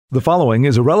The following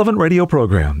is a relevant radio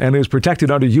program and is protected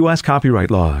under U.S.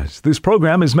 copyright laws. This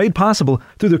program is made possible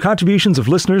through the contributions of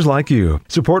listeners like you.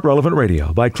 Support Relevant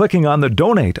Radio by clicking on the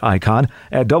donate icon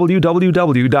at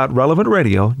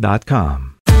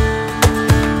www.relevantradio.com.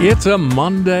 It's a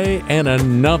Monday and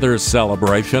another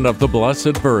celebration of the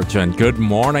Blessed Virgin. Good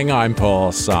morning, I'm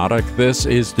Paul Sadek. This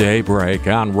is Daybreak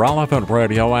on Relevant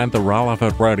Radio and the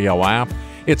Relevant Radio app.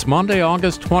 It's Monday,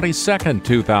 August 22nd,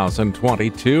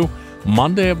 2022.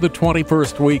 Monday of the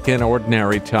 21st week in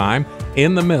Ordinary Time.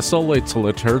 In the Missal, it's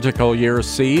Liturgical Year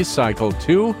C, Cycle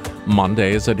 2.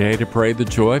 Monday is a day to pray the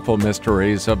joyful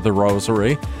mysteries of the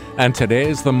Rosary. And today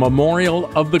is the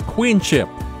memorial of the Queenship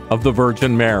of the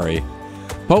Virgin Mary.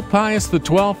 Pope Pius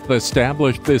XII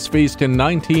established this feast in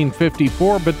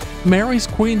 1954, but Mary's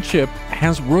queenship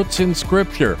has roots in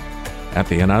Scripture. At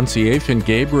the Annunciation,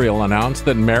 Gabriel announced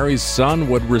that Mary's son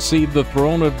would receive the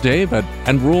throne of David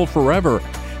and rule forever.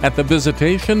 At the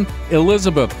Visitation,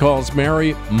 Elizabeth calls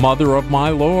Mary Mother of my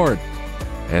Lord.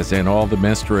 As in all the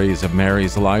mysteries of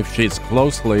Mary's life, she's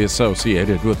closely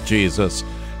associated with Jesus.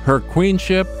 Her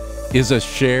queenship is a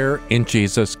share in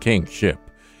Jesus' kingship.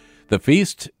 The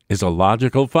feast is a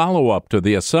logical follow-up to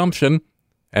the Assumption,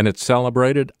 and it's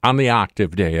celebrated on the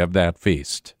octave day of that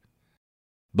feast.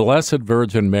 Blessed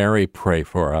Virgin Mary, pray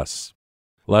for us.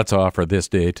 Let's offer this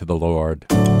day to the Lord.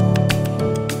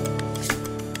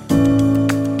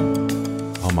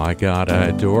 Oh my God, I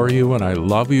adore you and I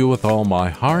love you with all my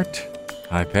heart.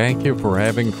 I thank you for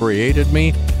having created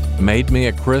me, made me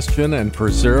a Christian, and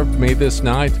preserved me this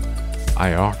night.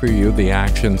 I offer you the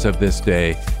actions of this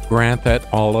day. Grant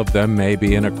that all of them may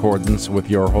be in accordance with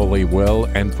your holy will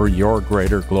and for your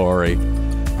greater glory.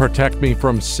 Protect me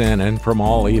from sin and from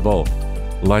all evil.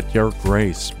 Let your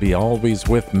grace be always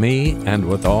with me and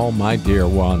with all my dear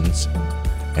ones.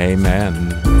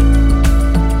 Amen.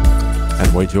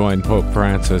 And we join Pope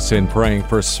Francis in praying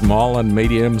for small and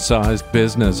medium-sized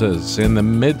businesses. In the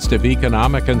midst of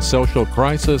economic and social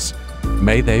crisis,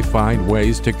 may they find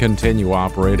ways to continue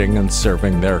operating and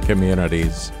serving their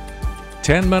communities.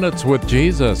 10 Minutes with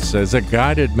Jesus is a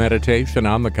guided meditation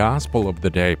on the Gospel of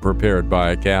the day prepared by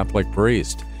a Catholic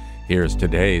priest. Here's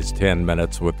today's 10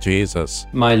 Minutes with Jesus.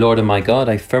 My Lord and my God,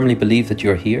 I firmly believe that you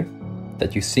are here,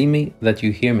 that you see me, that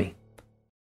you hear me.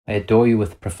 I adore you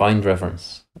with profound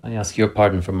reverence. I ask your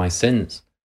pardon for my sins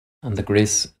and the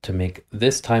grace to make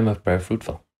this time of prayer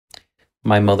fruitful.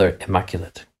 My Mother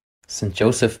Immaculate, Saint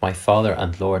Joseph, my Father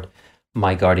and Lord,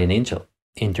 my guardian angel,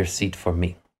 intercede for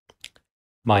me.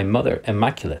 My Mother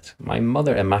Immaculate,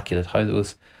 how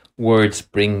those words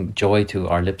bring joy to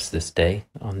our lips this day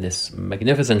on this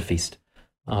magnificent feast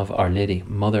of Our Lady,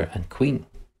 Mother and Queen.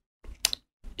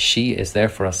 She is there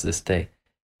for us this day.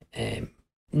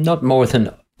 Not more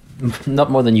than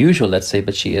usual, let's say,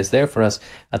 but she is there for us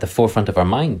at the forefront of our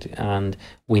mind. And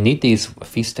we need these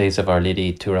feast days of Our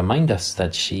Lady to remind us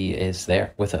that she is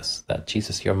there with us, that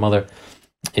Jesus, your mother,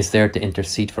 is there to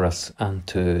intercede for us and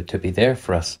to be there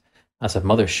for us as a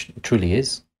mother truly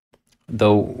is.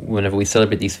 Though whenever we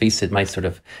celebrate these feasts, it might sort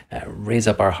of raise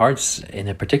up our hearts in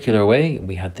a particular way.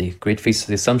 We had the great Feast of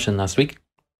the Assumption last week.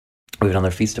 We had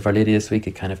another Feast of Our Lady this week.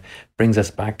 It kind of brings us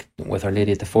back with Our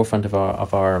Lady at the forefront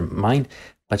of our mind.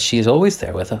 But she is always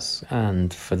there with us.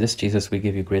 And for this, Jesus, we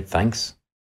give you great thanks.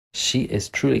 She is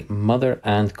truly Mother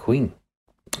and Queen.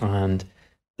 And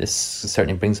this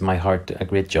certainly brings my heart a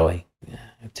great joy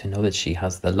to know that she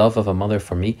has the love of a mother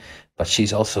for me, but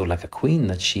she's also like a queen,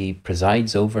 that she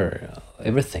presides over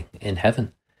everything in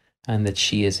heaven, and that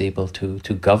she is able to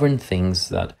govern things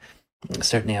that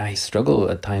certainly I struggle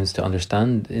at times to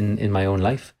understand in my own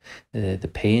life, the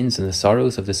pains and the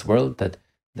sorrows of this world, that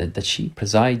she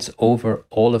presides over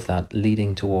all of that,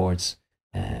 leading towards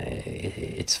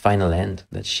its final end,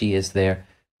 that she is there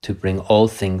to bring all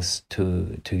things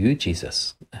to you,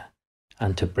 Jesus,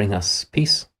 and to bring us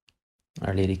peace.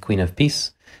 Our Lady, Queen of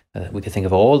Peace. We could think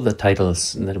of all the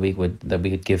titles that we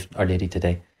would give Our Lady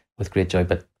today with great joy,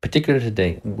 but particularly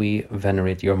today, we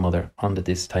venerate your mother under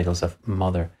these titles of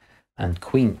Mother and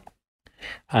Queen.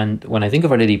 And when I think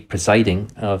of Our Lady presiding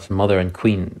of Mother and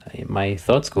Queen, my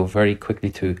thoughts go very quickly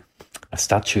to a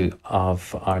statue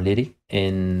of Our Lady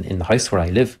in the house where I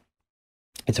live.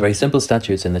 It's a very simple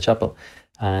statue. It's in the chapel,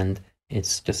 and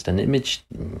it's just an image,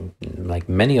 like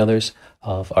many others,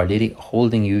 of Our Lady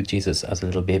holding you, Jesus, as a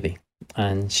little baby.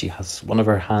 And she has one of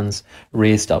her hands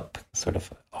raised up, sort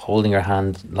of holding her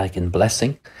hand like in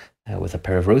blessing, with a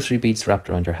pair of rosary beads wrapped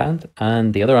around her hand.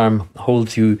 And the other arm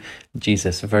holds you,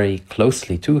 Jesus, very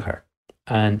closely to her.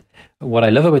 And what I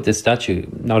love about this statue,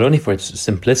 not only for its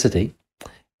simplicity,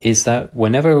 is that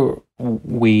whenever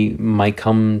we might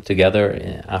come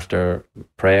together after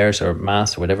prayers or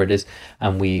Mass or whatever it is,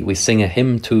 and we sing a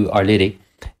hymn to Our Lady,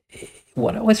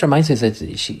 what always reminds me is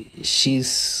that she's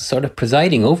sort of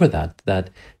presiding over that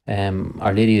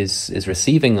Our Lady is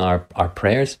receiving our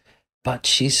prayers, but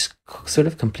she's sort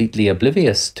of completely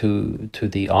oblivious to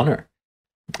the honor,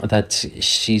 that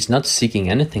she's not seeking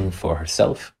anything for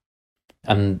herself.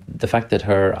 And the fact that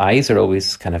her eyes are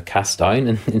always kind of cast down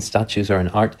in statues or in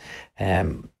art,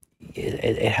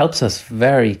 it helps us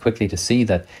very quickly to see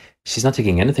that she's not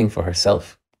taking anything for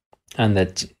herself, and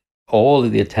that all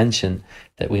of the attention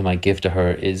that we might give to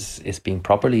her is being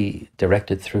properly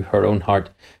directed through her own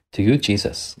heart to you,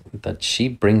 Jesus, that she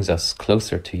brings us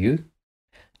closer to you.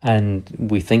 And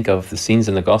we think of the scenes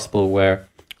in the Gospel where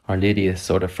Our Lady is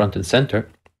sort of front and center.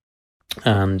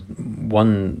 And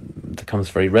one that comes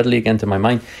very readily again to my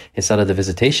mind is that of the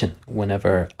Visitation,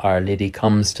 whenever Our Lady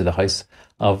comes to the house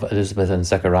of Elizabeth and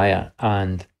Zechariah,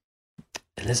 and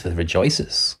Elizabeth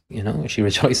rejoices. She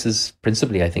rejoices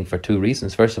principally, I think, for two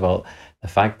reasons. First of all, the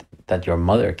fact that your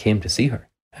mother came to see her,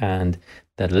 and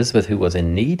that Elizabeth, who was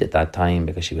in need at that time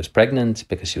because she was pregnant,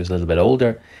 because she was a little bit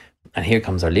older, and here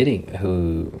comes Our Lady,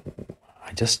 who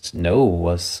I just know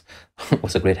was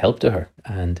a great help to her.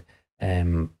 And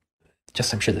I'm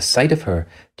sure the sight of her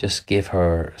just gave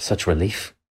her such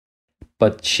relief.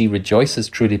 But she rejoices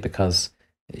truly because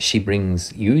she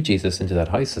brings you, Jesus, into that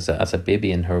house as a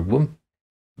baby in her womb.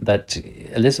 That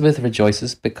Elizabeth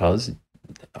rejoices because,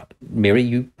 Mary,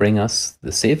 you bring us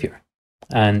the Saviour.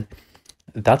 And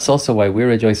that's also why we're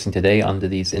rejoicing today under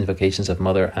these invocations of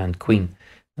Mother and Queen.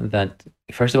 That,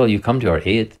 first of all, you come to our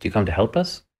aid, you come to help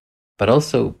us, but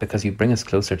also because you bring us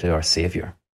closer to our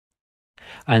Saviour.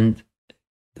 And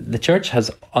the Church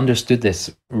has understood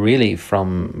this really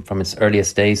from its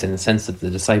earliest days, in the sense that the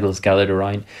disciples gathered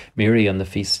around Mary on the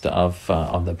feast of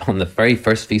on the very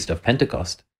first feast of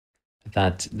Pentecost.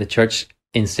 That the Church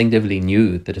instinctively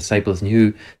knew, the disciples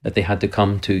knew, that they had to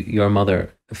come to your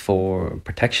mother for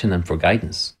protection and for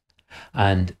guidance.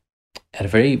 And at a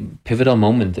very pivotal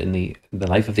moment in the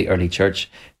life of the early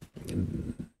Church,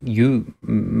 your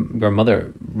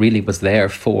mother really was there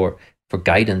for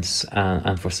guidance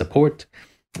and for support.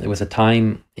 There was a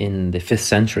time in the 5th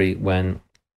century when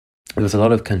there was a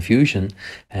lot of confusion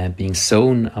being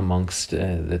sown amongst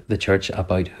the Church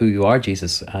about who you are,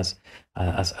 Jesus, as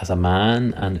a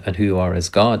man, and who you are as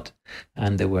God.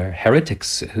 And there were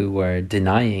heretics who were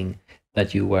denying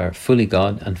that you were fully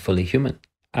God and fully human.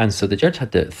 And so the Church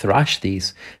had to thrash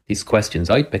these questions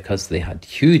out, because they had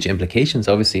huge implications,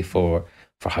 obviously, for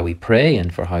how we pray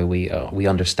and for how we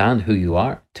understand who you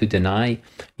are. To deny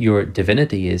your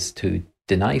divinity is to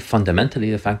deny fundamentally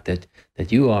the fact that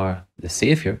you are the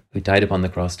Saviour who died upon the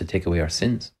cross to take away our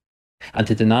sins. And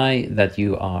to deny that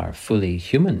you are fully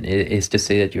human is to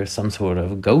say that you're some sort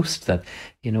of ghost, that,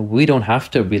 we don't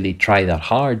have to really try that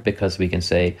hard, because we can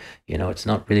say, it's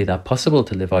not really that possible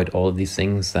to live out all of these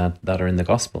things that are in the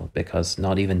gospel, because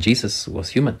not even Jesus was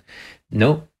human.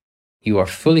 No, you are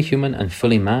fully human and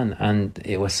fully man. And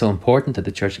it was so important that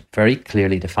the Church very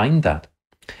clearly defined that.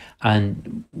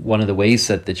 And one of the ways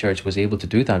that the Church was able to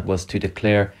do that was to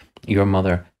declare your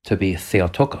mother to be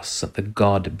Theotokos, the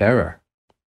God bearer.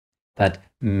 That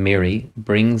Mary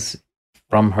brings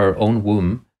from her own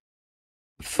womb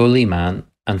fully man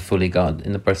and fully God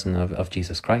in the person of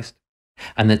Jesus Christ.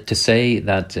 And that to say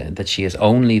that she is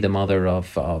only the mother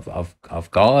of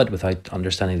God without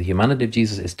understanding the humanity of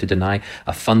Jesus is to deny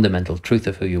a fundamental truth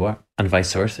of who you are, and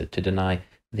vice versa. To deny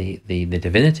the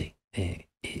divinity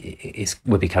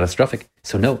would be catastrophic.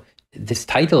 So no, this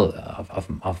title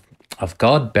of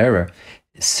God bearer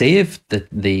saved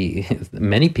the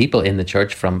many people in the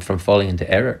Church from falling into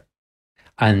error.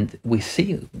 And we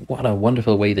see what a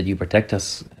wonderful way that you protect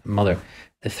us, Mother,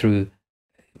 through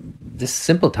this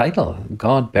simple title,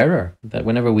 God bearer. That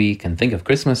whenever we can think of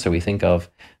Christmas, or we think of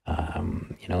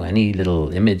any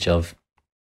little image of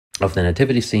the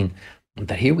nativity scene,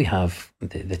 that here we have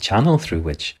the channel through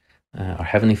which our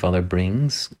Heavenly Father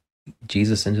brings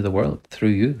Jesus into the world, through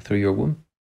you, through your womb.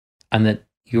 And that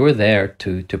you're there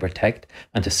to protect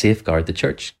and to safeguard the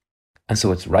Church. And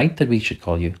so it's right that we should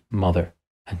call you Mother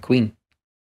and Queen.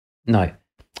 Now,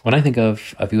 when I think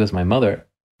of you as my mother,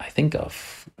 I think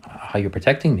of how you're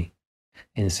protecting me,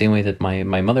 in the same way that my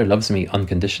mother loves me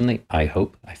unconditionally. I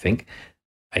hope, I think.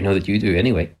 I know that you do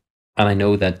anyway. And I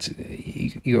know that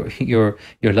your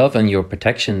love and your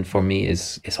protection for me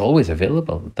is always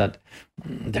available. That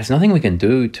there's nothing we can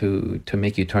do to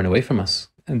make you turn away from us,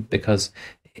 because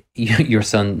your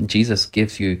son Jesus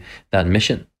gives you that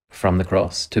mission from the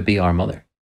cross to be our mother.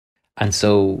 And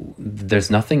so there's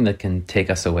nothing that can take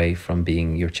us away from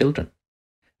being your children.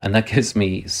 And that gives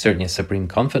me certainly a supreme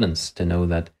confidence to know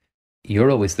that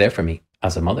you're always there for me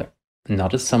as a mother,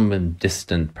 not as some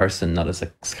distant person, not as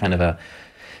a kind of an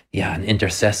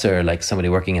intercessor, like somebody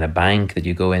working in a bank that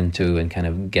you go into and kind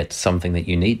of get something that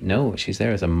you need. No, she's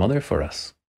there as a mother for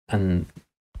us. And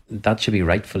that should be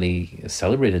rightfully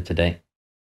celebrated today.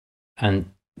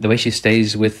 And the way she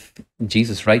stays with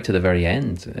Jesus right to the very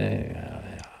end,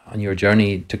 on your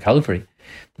journey to Calvary,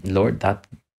 Lord, that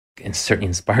certainly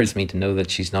inspires me to know that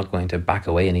she's not going to back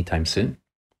away anytime soon.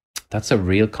 That's a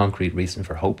real concrete reason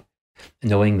for hope,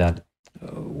 knowing that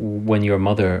when your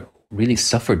mother really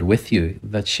suffered with you,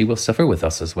 that she will suffer with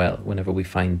us as well whenever we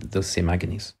find those same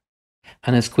agonies.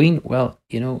 And as Queen, well,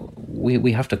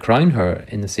 we have to crown her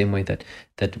in the same way that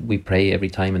we pray every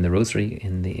time in the Rosary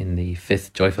in the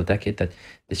fifth joyful decade, that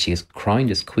she is crowned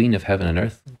as Queen of heaven and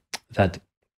earth. That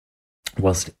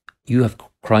whilst you have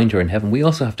crowned her in heaven, we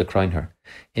also have to crown her.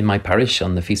 In my parish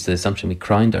on the Feast of the Assumption, we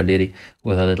crowned Our Lady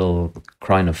with a little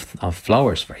crown of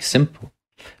flowers, very simple.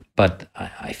 But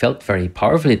I felt very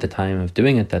powerfully at the time of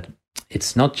doing it that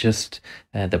it's not just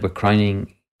that we're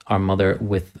crowning our mother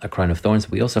with a crown of thorns,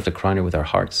 we also have to crown her with our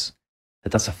hearts.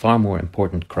 That's a far more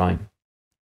important crown.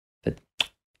 That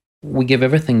we give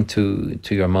everything to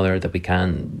your mother that we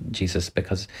can, Jesus,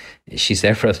 because she's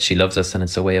there for us, she loves us, and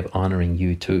it's a way of honouring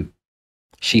you too.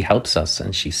 She helps us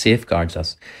and she safeguards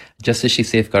us, just as she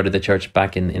safeguarded the church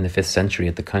back in the 5th century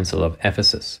at the Council of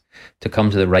Ephesus, to come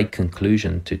to the right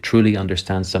conclusion, to truly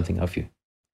understand something of you.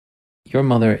 Your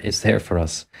mother is there for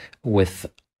us with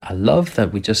a love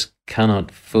that we just cannot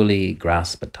fully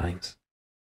grasp at times.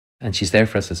 And she's there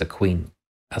for us as a queen,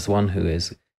 as one who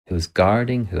is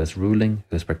guarding, who is ruling,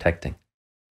 who is protecting.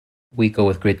 We go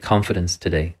with great confidence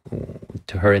today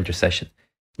to her intercession,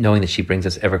 knowing that she brings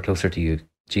us ever closer to you,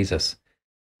 Jesus.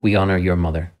 We honour your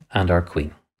mother and our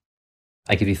queen.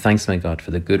 I give you thanks, my God, for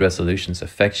the good resolutions,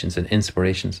 affections, and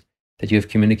inspirations that you have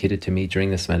communicated to me during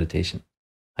this meditation.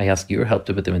 I ask your help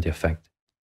to put them into effect.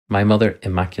 My Mother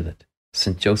Immaculate,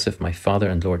 St. Joseph, my Father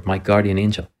and Lord, my guardian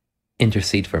angel,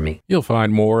 intercede for me. You'll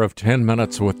find more of 10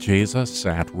 Minutes with Jesus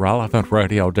at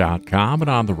relevantradio.com and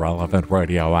on the Relevant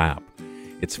Radio app.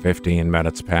 It's 15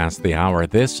 minutes past the hour.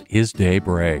 This is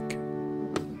Daybreak.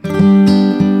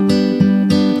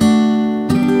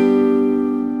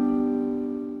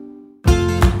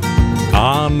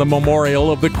 On the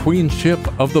memorial of the Queenship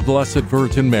of the Blessed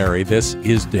Virgin Mary, this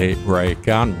is Daybreak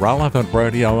on Relevant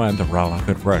Radio and the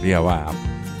Relevant Radio app.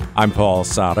 I'm Paul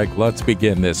Sadek. Let's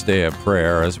begin this day of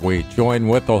prayer as we join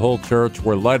with the whole church.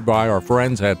 We're led by our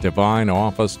friends at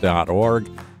divineoffice.org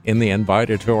in the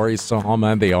invitatory psalm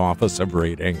and the office of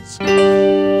readings.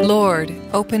 Lord,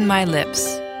 open my lips,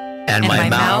 and my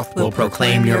mouth will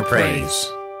proclaim your praise.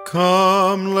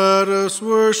 Come, let us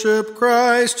worship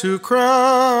Christ, who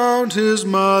crowned his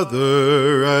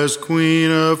mother as Queen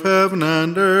of heaven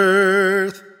and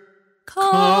earth.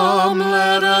 Come,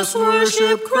 let us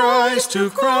worship Christ, who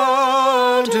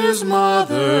crowned his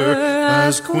mother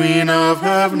as Queen of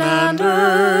heaven and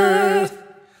earth.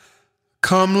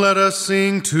 Come, let us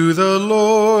sing to the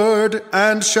Lord,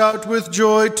 and shout with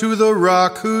joy to the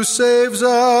Rock who saves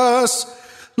us.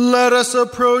 Let us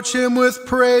approach him with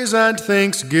praise and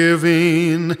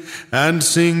thanksgiving, and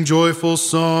sing joyful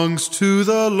songs to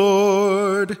the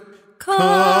Lord.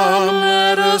 Come,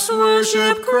 let us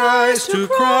worship Christ, who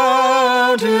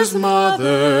crowned his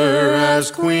mother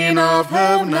as Queen of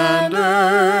heaven and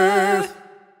earth.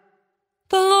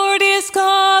 The Lord is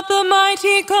God, the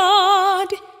mighty God,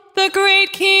 the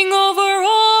great King over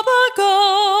all the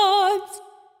gods.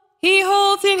 He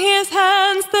holds in his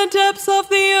hands the depths of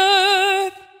the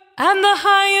earth, and the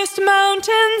highest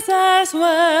mountains as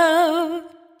well.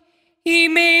 He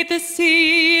made the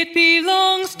sea, it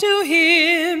belongs to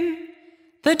him.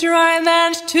 The dry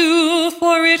land too,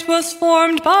 for it was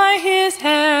formed by his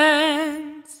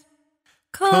hands.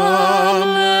 Come,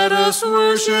 let us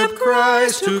worship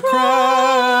Christ, who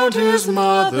crowned his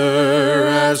mother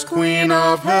as Queen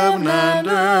of heaven and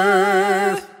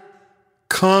earth.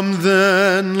 Come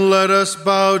then, let us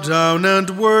bow down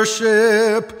and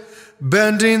worship,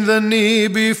 bending the knee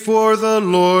before the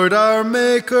Lord our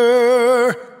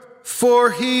Maker.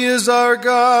 For he is our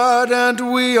God,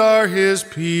 and we are his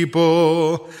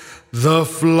people, the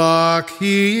flock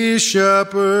he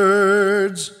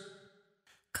shepherds.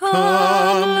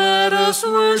 Come, let us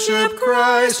worship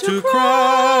Christ, who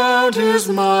crowned his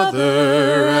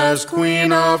mother as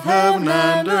Queen of heaven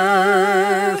and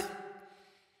earth.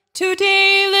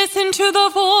 Today listen to the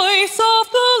voice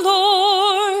of the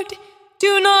Lord.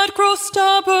 Do not grow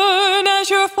stubborn as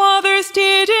your fathers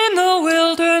did in the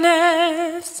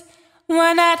wilderness.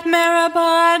 when at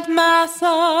Meribah and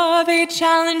Massah they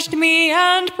challenged me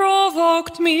and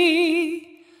provoked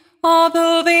me,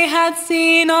 although they had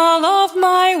seen all of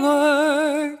my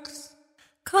works.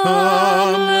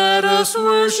 Come, let us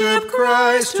worship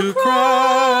Christ, who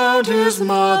crowned his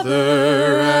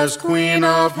mother as Queen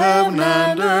of heaven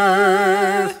and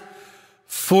earth.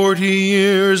 40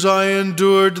 years I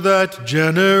endured that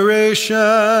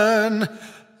generation.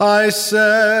 I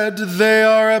said, they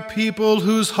are a people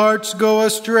whose hearts go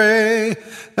astray,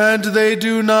 and they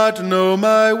do not know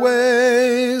my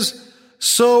ways.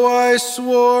 So I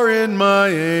swore in my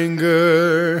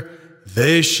anger,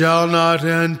 they shall not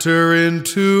enter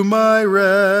into my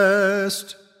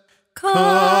rest.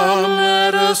 Come,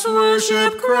 let us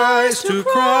worship Christ, who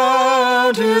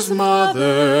crowned his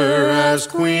mother as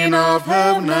Queen of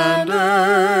heaven and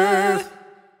earth.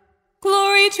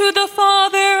 Glory to the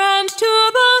Father, and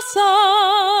to the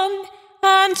Son,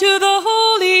 and to the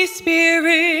Holy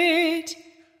Spirit,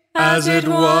 as it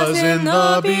was in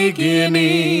the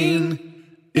beginning,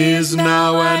 is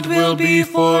now, and will be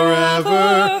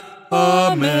forever.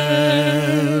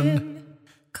 Amen.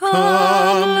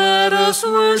 Come, let us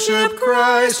worship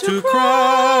Christ, who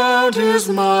crowned his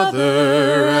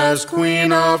mother as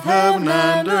Queen of heaven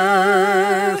and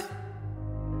earth.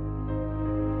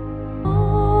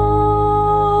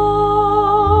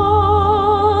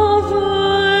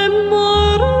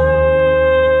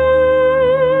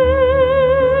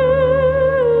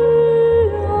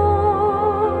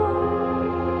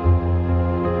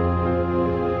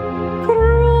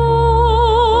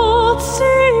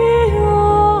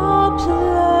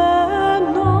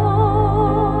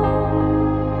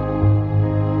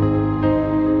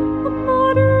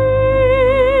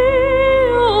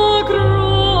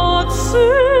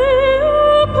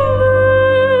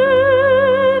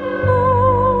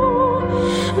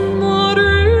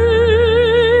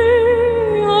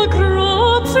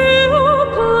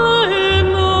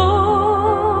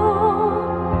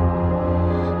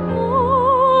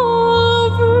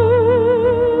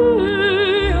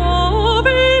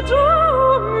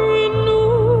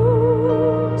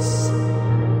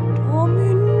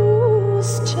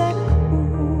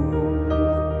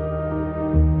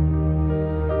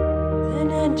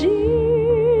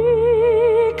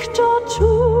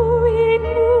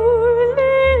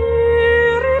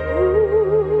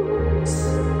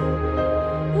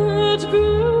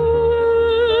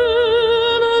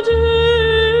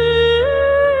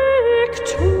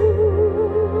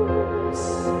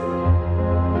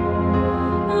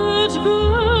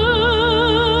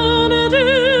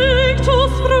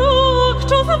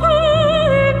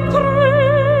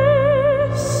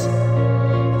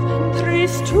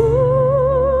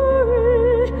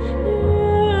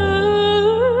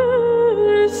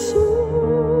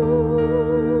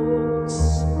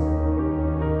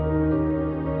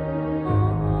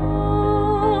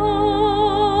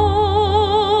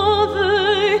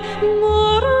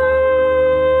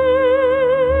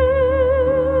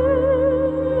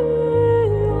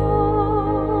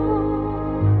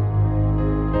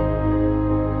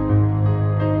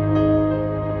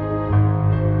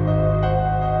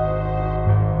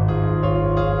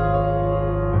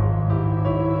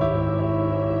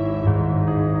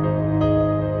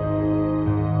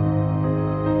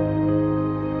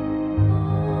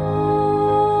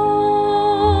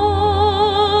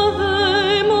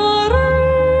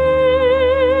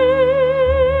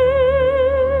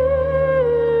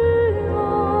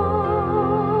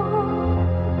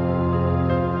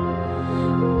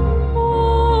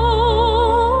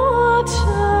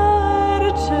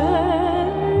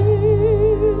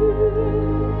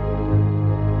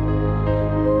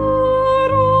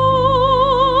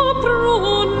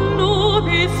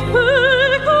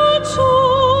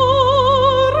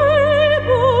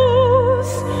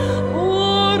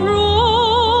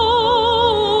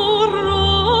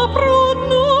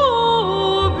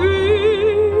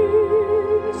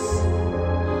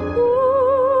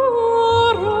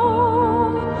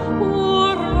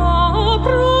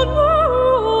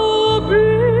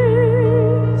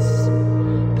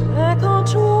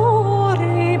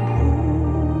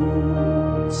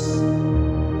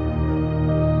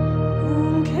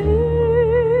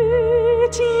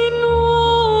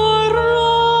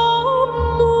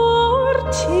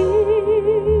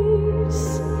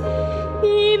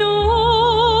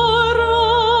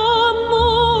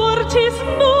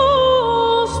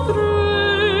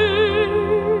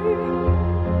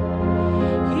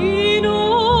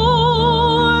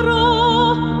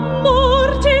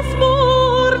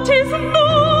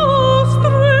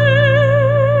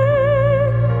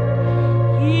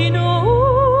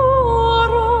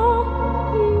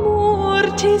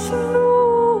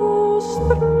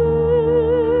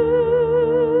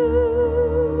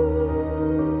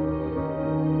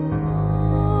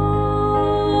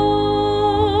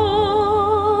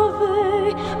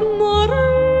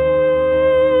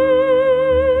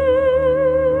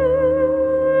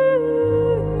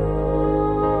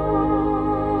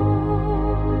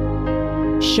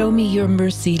 me your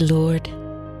mercy, Lord,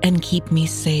 and keep me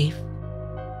safe.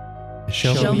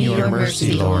 Show me your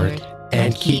mercy, Lord,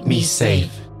 and keep me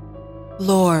safe.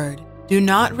 Lord, do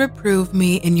not reprove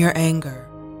me in your anger.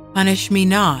 Punish me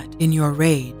not in your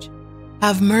rage.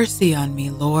 Have mercy on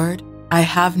me, Lord. I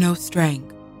have no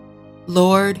strength.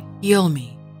 Lord, heal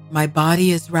me. My body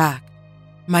is racked.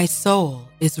 My soul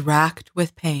is racked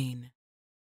with pain.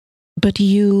 But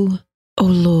you, O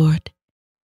Lord,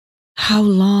 how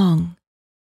long?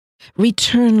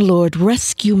 Return, Lord,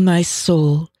 rescue my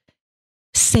soul.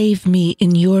 Save me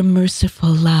in your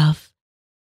merciful love.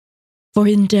 For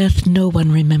in death no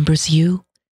one remembers you.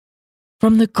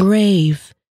 From the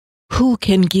grave, who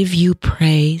can give you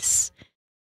praise?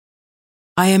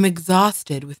 I am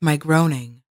exhausted with my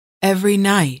groaning. Every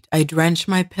night I drench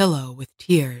my pillow with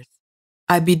tears.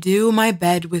 I bedew my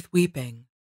bed with weeping.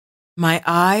 My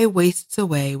eye wastes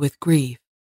away with grief.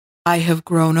 I have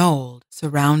grown old,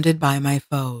 surrounded by my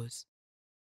foes.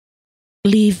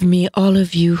 Leave me, all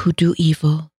of you who do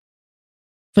evil,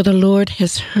 for the Lord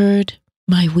has heard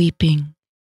my weeping.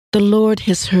 The Lord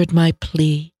has heard my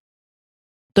plea.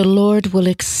 The Lord will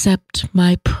accept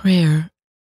my prayer.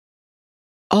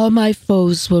 All my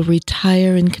foes will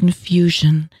retire in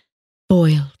confusion,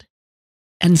 foiled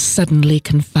and suddenly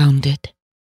confounded.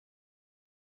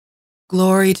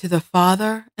 Glory to the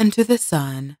Father, and to the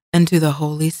Son, and to the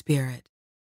Holy Spirit.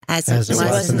 As it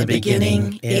was in the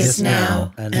beginning, is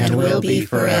now, and will be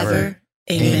forever.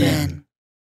 Amen.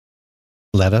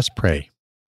 Let us pray.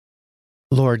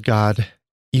 Lord God,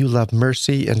 you love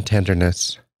mercy and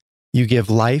tenderness. You give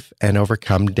life and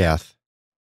overcome death.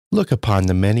 Look upon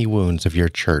the many wounds of your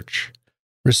church.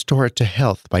 Restore it to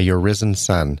health by your risen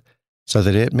Son, so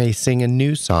that it may sing a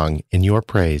new song in your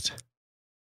praise.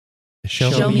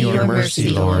 Show me your mercy,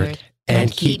 Lord,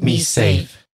 and keep me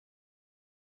safe.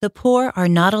 The poor are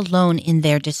not alone in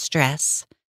their distress.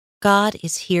 God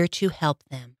is here to help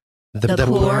them. The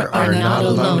poor are not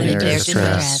alone in their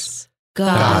distress.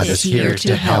 God is here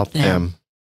to help them.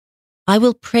 I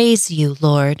will praise you,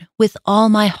 Lord, with all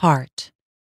my heart.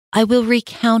 I will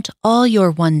recount all your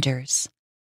wonders.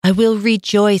 I will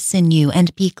rejoice in you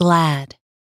and be glad,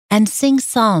 and sing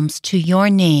psalms to your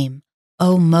name,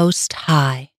 O Most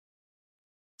High.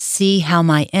 See how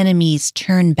my enemies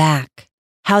turn back,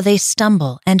 how they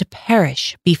stumble and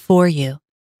perish before you.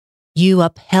 You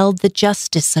upheld the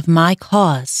justice of my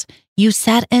cause. You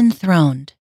sat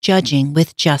enthroned, judging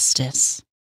with justice.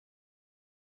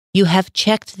 You have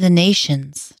checked the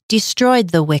nations, destroyed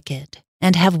the wicked,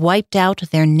 and have wiped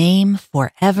out their name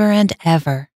forever and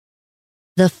ever.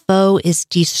 The foe is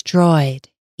destroyed,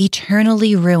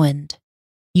 eternally ruined.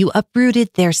 You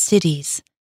uprooted their cities.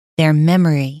 Their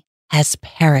memory has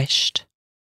perished.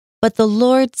 But the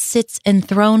Lord sits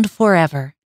enthroned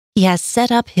forever. He has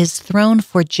set up his throne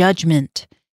for judgment.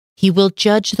 He will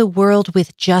judge the world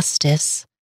with justice.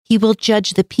 He will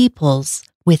judge the peoples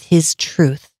with his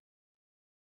truth.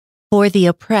 For the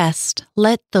oppressed,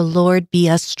 let the Lord be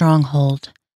a stronghold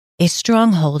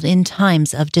in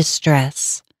times of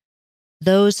distress.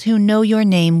 Those who know your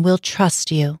name will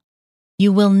trust you.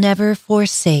 You will never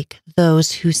forsake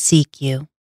those who seek you.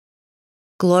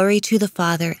 Glory to the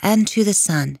Father, and to the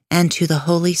Son, and to the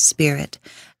Holy Spirit,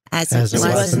 as it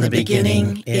was in the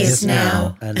beginning, is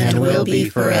now, and will be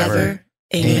forever.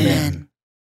 Amen.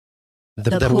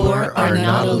 The poor are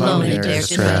not alone in their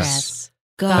distress.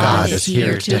 God is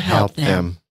here to help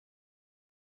them.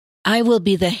 I will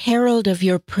be the herald of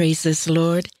your praises,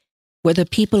 Lord, where the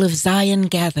people of Zion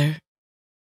gather.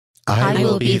 I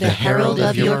will be the herald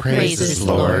of your praises,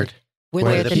 Lord,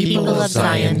 where the people of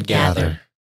Zion gather.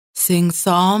 Sing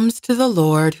psalms to the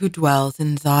Lord who dwells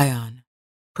in Zion.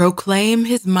 Proclaim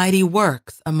his mighty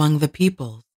works among the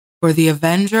peoples, for the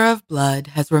avenger of blood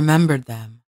has remembered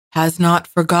them, has not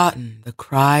forgotten the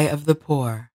cry of the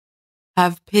poor.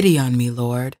 Have pity on me,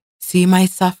 Lord. See my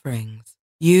sufferings,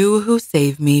 you who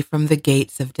save me from the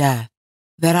gates of death,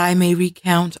 that I may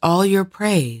recount all your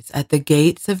praise at the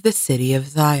gates of the city of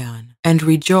Zion, and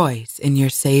rejoice in your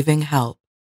saving help.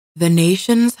 The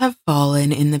nations have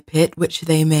fallen in the pit which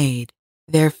they made,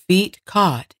 their feet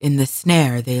caught in the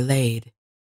snare they laid.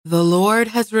 The Lord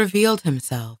has revealed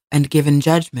himself and given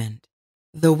judgment.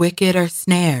 The wicked are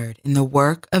snared in the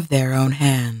work of their own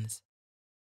hands.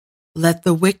 Let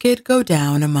the wicked go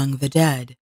down among the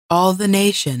dead, all the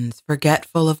nations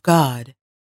forgetful of God.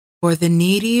 For the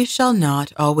needy shall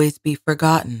not always be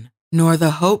forgotten, nor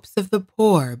the hopes of the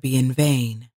poor be in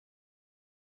vain.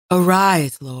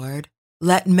 Arise, Lord.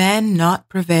 Let men not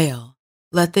prevail.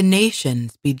 Let the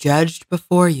nations be judged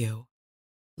before you.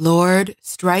 Lord,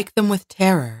 strike them with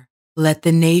terror. Let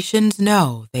the nations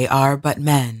know they are but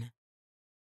men.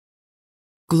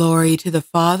 Glory to the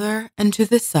Father, and to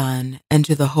the Son, and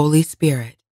to the Holy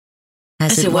Spirit.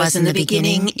 As it was in the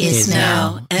beginning, is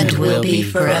now, and will be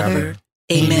forever.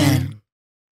 Amen.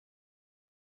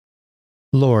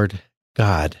 Lord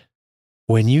God,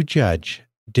 when you judge,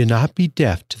 do not be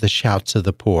deaf to the shouts of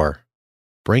the poor.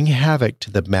 Bring havoc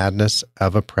to the madness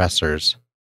of oppressors.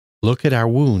 Look at our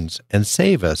wounds and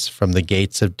save us from the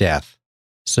gates of death,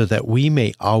 so that we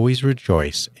may always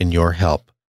rejoice in your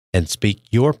help and speak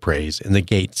your praise in the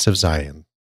gates of Zion.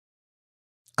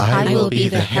 I will be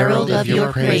the herald of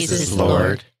your praises,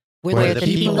 Lord, where the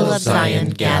people of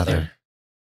Zion gather.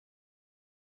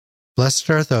 Blessed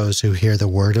are those who hear the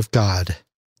word of God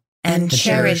and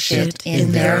cherish it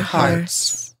in their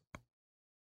hearts.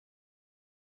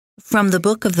 From the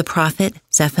book of the prophet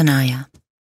Zephaniah.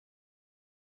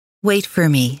 Wait for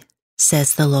me,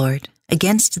 says the Lord,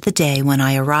 against the day when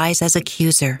I arise as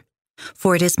accuser,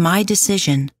 for it is my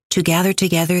decision to gather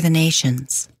together the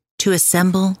nations, to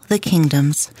assemble the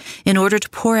kingdoms, in order to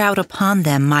pour out upon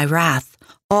them my wrath,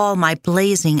 all my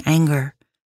blazing anger.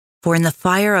 For in the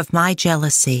fire of my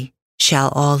jealousy shall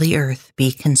all the earth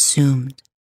be consumed.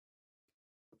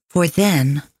 For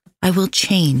then I will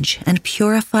change and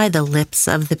purify the lips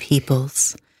of the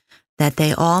peoples, that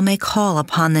they all may call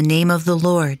upon the name of the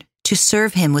Lord, to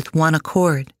serve him with one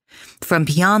accord, from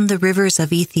beyond the rivers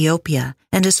of Ethiopia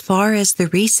and as far as the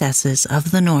recesses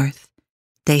of the north.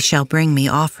 They shall bring me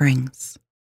offerings.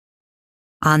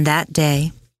 On that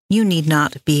day, you need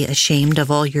not be ashamed of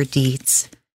all your deeds,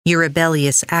 your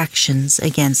rebellious actions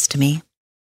against me.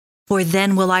 For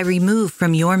then will I remove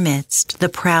from your midst the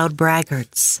proud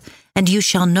braggarts, and you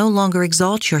shall no longer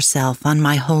exalt yourself on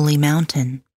my holy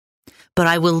mountain. But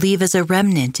I will leave as a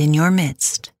remnant in your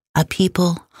midst, a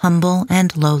people humble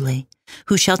and lowly,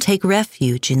 who shall take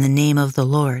refuge in the name of the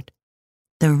Lord,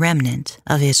 the remnant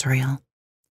of Israel.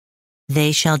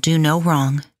 They shall do no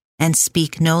wrong and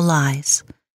speak no lies,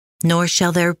 nor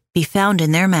shall there be found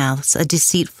in their mouths a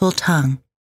deceitful tongue.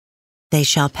 They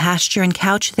shall pasture and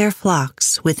couch their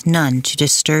flocks with none to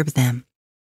disturb them.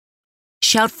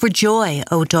 Shout for joy,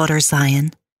 O daughter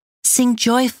Zion. Sing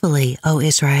joyfully, O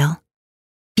Israel.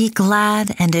 Be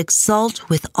glad and exult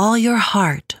with all your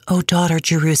heart, O daughter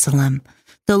Jerusalem.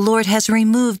 The Lord has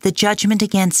removed the judgment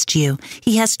against you.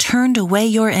 He has turned away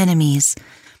your enemies.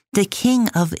 The King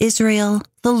of Israel,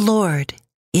 the Lord,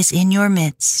 is in your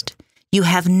midst. You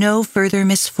have no further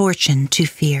misfortune to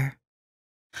fear.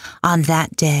 On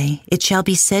that day it shall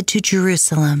be said to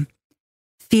Jerusalem,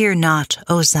 Fear not,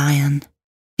 O Zion,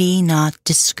 be not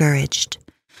discouraged.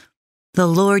 The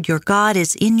Lord your God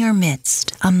is in your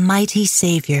midst, a mighty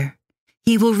Savior.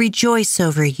 He will rejoice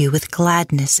over you with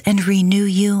gladness and renew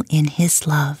you in his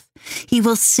love. He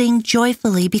will sing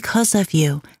joyfully because of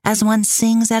you, as one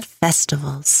sings at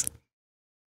festivals.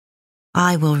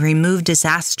 I will remove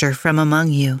disaster from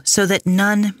among you, so that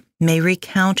none may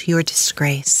recount your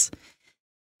disgrace.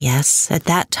 Yes, at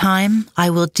that time I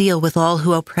will deal with all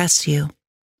who oppress you.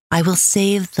 I will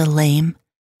save the lame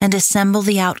and assemble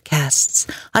the outcasts.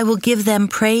 I will give them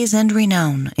praise and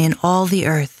renown in all the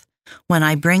earth when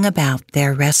I bring about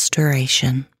their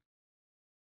restoration.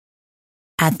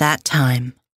 At that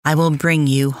time I will bring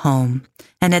you home,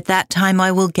 and at that time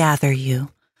I will gather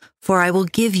you, for I will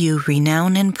give you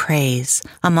renown and praise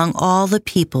among all the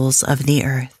peoples of the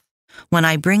earth, when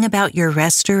I bring about your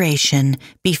restoration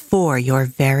before your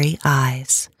very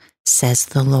eyes, says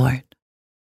the Lord.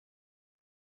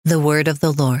 The word of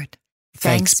the Lord.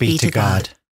 Thanks be to God.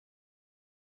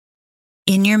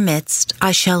 In your midst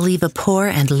I shall leave a poor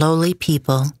and lowly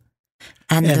people,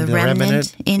 and the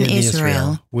remnant in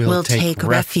Israel will take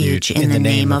refuge in the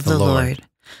name of the Lord.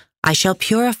 I shall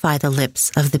purify the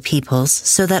lips of the peoples,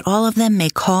 so that all of them may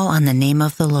call on the name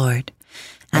of the Lord.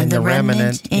 And the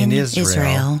remnant in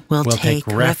Israel will take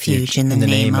refuge in the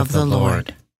name of the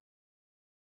Lord.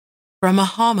 From a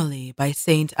homily by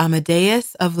Saint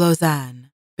Amadeus of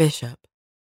Lausanne, Bishop.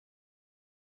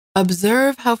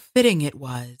 Observe how fitting it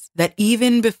was that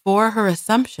even before her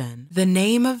Assumption, the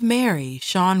name of Mary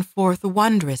shone forth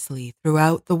wondrously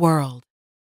throughout the world.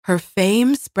 Her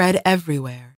fame spread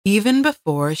everywhere, even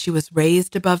before she was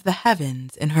raised above the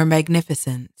heavens in her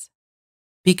magnificence.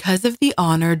 Because of the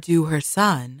honor due her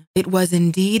son, it was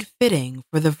indeed fitting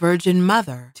for the Virgin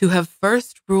Mother to have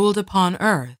first ruled upon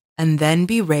earth and then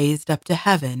be raised up to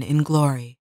heaven in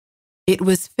glory. It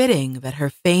was fitting that her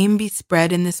fame be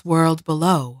spread in this world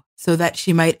below, so that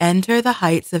she might enter the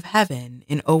heights of heaven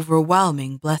in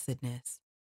overwhelming blessedness.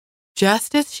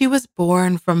 Just as she was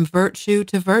borne from virtue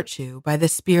to virtue by the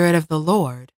Spirit of the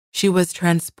Lord, she was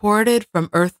transported from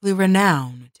earthly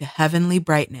renown to heavenly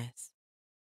brightness.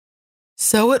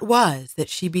 So it was that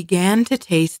she began to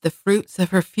taste the fruits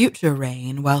of her future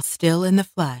reign while still in the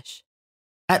flesh.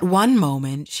 At one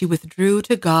moment she withdrew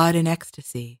to God in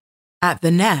ecstasy. At the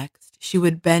next she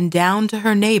would bend down to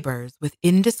her neighbors with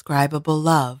indescribable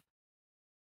love.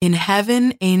 In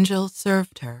heaven angels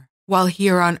served her, while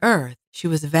here on earth she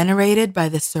was venerated by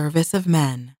the service of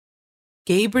men.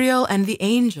 Gabriel and the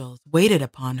angels waited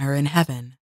upon her in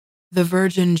heaven. The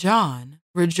Virgin John,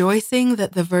 rejoicing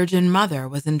that the Virgin Mother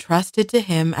was entrusted to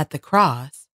him at the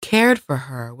cross, cared for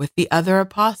her with the other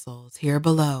apostles here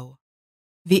below.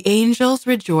 The angels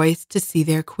rejoiced to see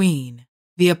their queen.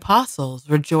 The apostles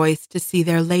rejoiced to see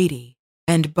their lady,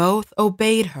 and both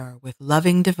obeyed her with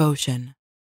loving devotion.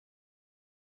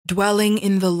 Dwelling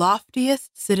in the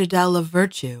loftiest citadel of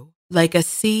virtue, like a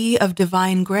sea of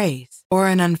divine grace, or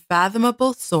an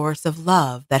unfathomable source of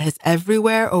love that has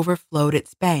everywhere overflowed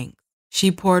its banks, she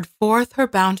poured forth her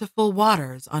bountiful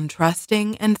waters on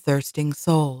trusting and thirsting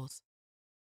souls.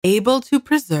 Able to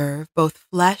preserve both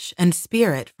flesh and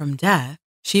spirit from death,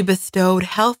 she bestowed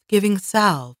health-giving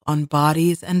salve on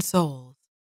bodies and souls.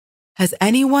 Has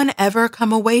anyone ever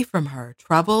come away from her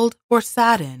troubled or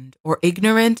saddened or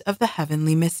ignorant of the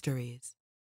heavenly mysteries?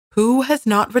 Who has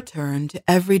not returned to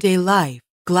everyday life,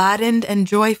 gladdened and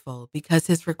joyful because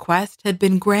his request had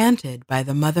been granted by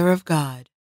the Mother of God?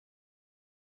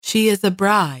 She is a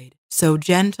bride, so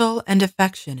gentle and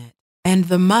affectionate, and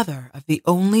the mother of the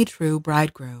only true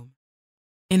bridegroom.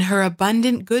 In her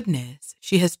abundant goodness,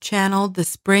 she has channeled the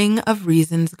spring of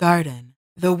reason's garden,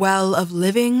 the well of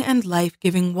living and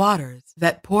life-giving waters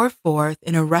that pour forth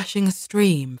in a rushing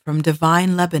stream from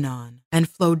divine Lebanon and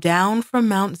flow down from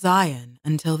Mount Zion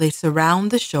until they surround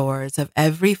the shores of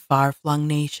every far-flung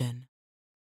nation.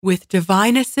 With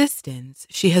divine assistance,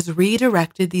 she has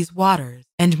redirected these waters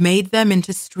and made them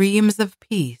into streams of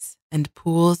peace and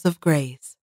pools of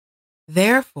grace.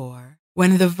 Therefore,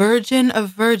 when the Virgin of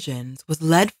Virgins was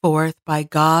led forth by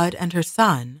God and her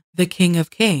Son, the King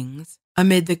of Kings,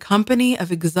 amid the company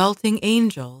of exulting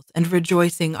angels and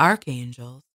rejoicing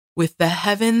archangels, with the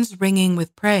heavens ringing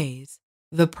with praise,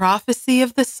 the prophecy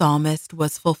of the psalmist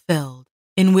was fulfilled,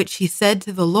 in which he said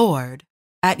to the Lord,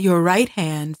 "At your right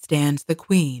hand stands the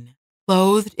Queen,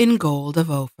 clothed in gold of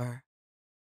Ophir."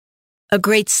 A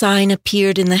great sign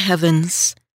appeared in the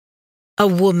heavens, a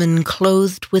woman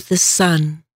clothed with the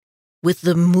sun, with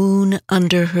the moon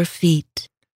under her feet.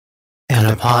 And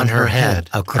upon her head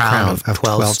a crown of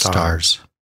 12 stars.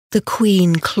 The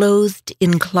Queen, clothed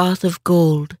in cloth of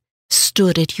gold,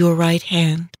 stood at your right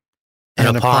hand.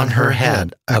 And upon her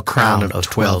head a crown of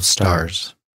 12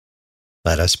 stars.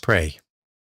 Let us pray.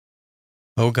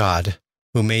 O God,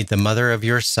 who made the mother of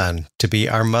your Son to be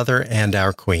our mother and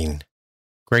our Queen,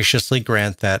 graciously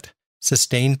grant that,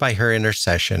 sustained by her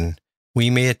intercession, we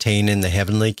may attain in the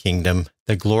heavenly kingdom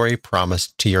the glory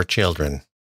promised to your children.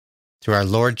 Through our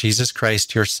Lord Jesus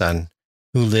Christ, your Son,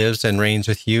 who lives and reigns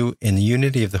with you in the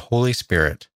unity of the Holy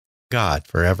Spirit, God,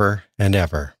 forever and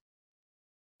ever.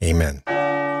 Amen.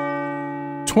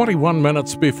 21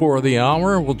 minutes before the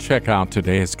hour, we'll check out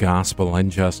today's gospel in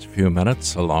just a few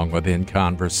minutes, along with In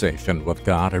Conversation with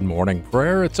God and Morning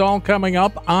Prayer. It's all coming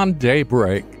up on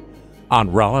Daybreak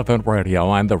on Relevant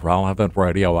Radio and the Relevant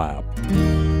Radio app.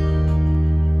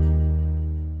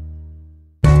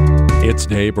 It's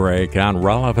Daybreak on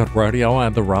Relevant Radio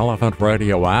and the Relevant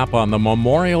Radio app. On the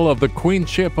memorial of the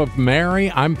Queenship of Mary,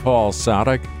 I'm Paul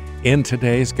Sadek. In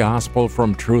today's Gospel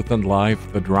from Truth and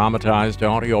Life, the dramatized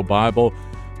audio Bible,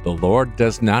 the Lord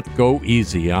does not go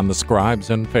easy on the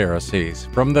scribes and Pharisees.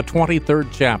 From the 23rd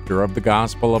chapter of the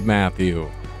Gospel of Matthew.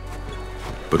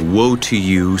 But woe to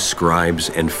you, scribes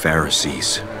and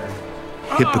Pharisees,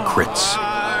 hypocrites,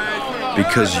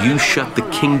 because you shut the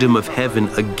kingdom of heaven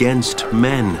against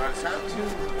men.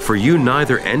 For you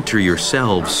neither enter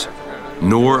yourselves,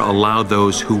 nor allow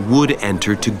those who would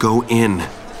enter to go in.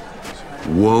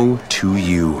 Woe to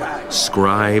you,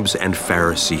 scribes and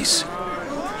Pharisees,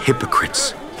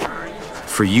 hypocrites!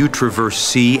 For you traverse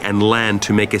sea and land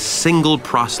to make a single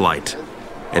proselyte,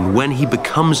 and when he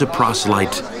becomes a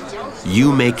proselyte,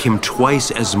 you make him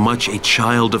twice as much a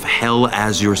child of hell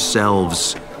as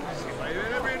yourselves.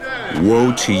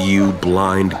 Woe to you,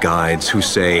 blind guides, who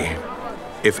say,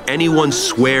 "If anyone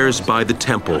swears by the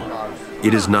temple,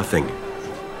 it is nothing.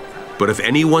 But if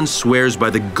anyone swears by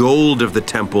the gold of the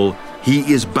temple, he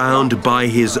is bound by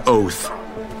his oath.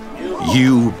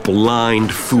 You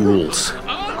blind fools!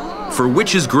 For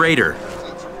which is greater,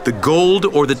 the gold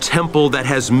or the temple that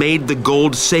has made the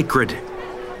gold sacred?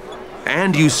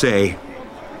 And you say,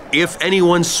 if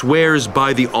anyone swears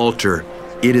by the altar,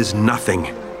 it is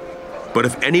nothing. But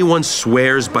if anyone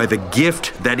swears by the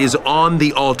gift that is on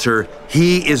the altar,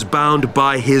 he is bound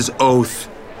by his oath.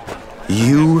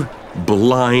 You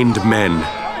blind men,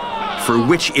 for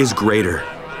which is greater,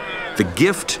 the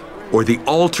gift or the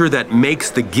altar that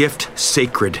makes the gift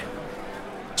sacred?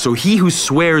 So he who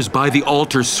swears by the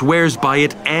altar swears by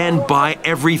it and by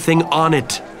everything on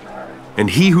it. And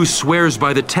he who swears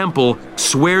by the temple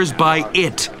swears by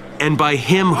it and by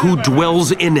him who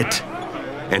dwells in it.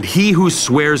 And he who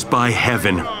swears by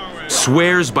heaven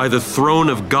swears by the throne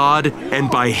of God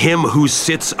and by him who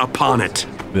sits upon it.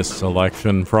 This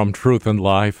selection from Truth and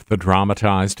Life, the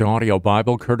dramatized audio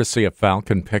Bible, courtesy of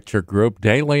Falcon Picture Group.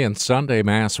 Daily and Sunday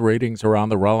Mass readings are on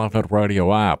the Relevant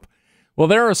Radio app. Well,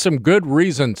 there are some good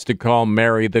reasons to call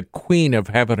Mary the Queen of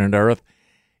Heaven and Earth,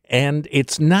 and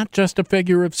it's not just a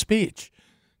figure of speech.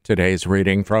 Today's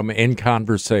reading from In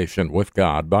Conversation with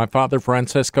God by Father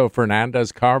Francisco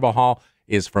Fernandez Carvajal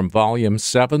is from Volume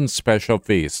 7, Special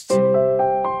Feasts.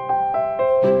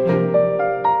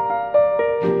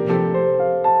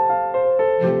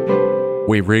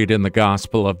 We read in the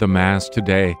Gospel of the Mass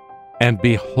today, "And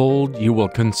behold, you will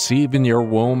conceive in your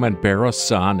womb and bear a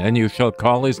son, and you shall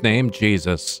call his name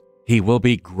Jesus. He will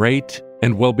be great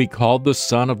and will be called the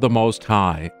Son of the Most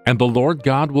High. And the Lord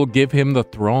God will give him the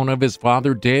throne of his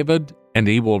father David, and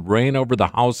he will reign over the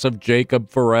house of Jacob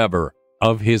forever.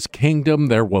 Of his kingdom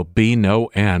there will be no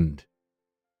end."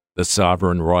 The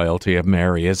sovereign royalty of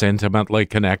Mary is intimately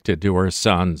connected to her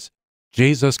sons.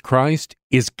 Jesus Christ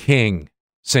is King,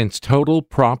 since total,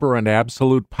 proper, and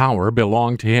absolute power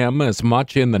belong to him as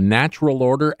much in the natural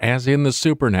order as in the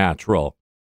supernatural.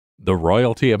 The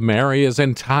royalty of Mary is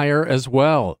entire as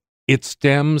well. It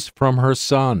stems from her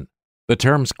Son. The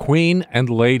terms queen and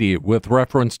lady with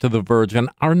reference to the Virgin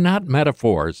are not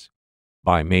metaphors.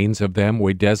 By means of them,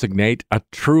 we designate a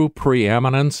true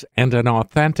preeminence and an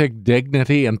authentic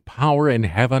dignity and power in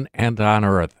heaven and on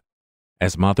earth.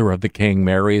 As Mother of the King,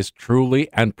 Mary is truly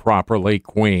and properly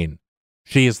Queen.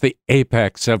 She is the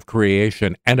apex of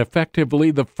creation and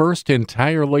effectively the first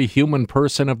entirely human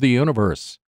person of the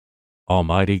universe.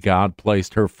 Almighty God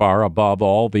placed her far above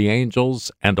all the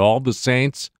angels and all the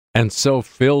saints, and so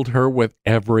filled her with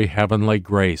every heavenly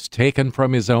grace taken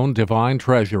from his own divine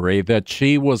treasury, that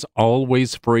she was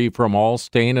always free from all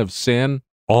stain of sin,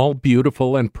 all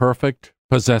beautiful and perfect,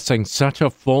 possessing such a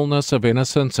fullness of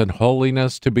innocence and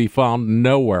holiness to be found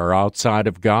nowhere outside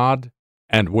of God,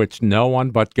 and which no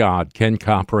one but God can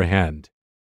comprehend.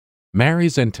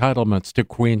 Mary's entitlements to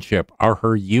queenship are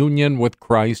her union with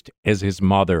Christ as his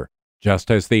mother,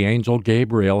 just as the angel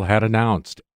Gabriel had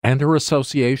announced, and her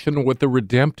association with the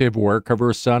redemptive work of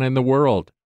her Son in the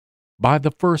world. By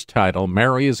the first title,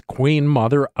 Mary is Queen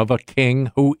Mother of a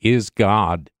King who is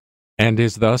God, and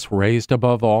is thus raised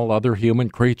above all other human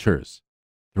creatures.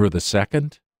 Through the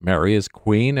second, Mary is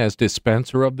Queen as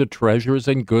dispenser of the treasures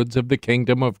and goods of the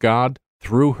kingdom of God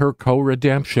through her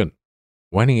co-redemption.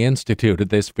 When he instituted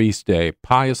this feast day,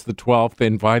 Pius XII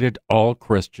invited all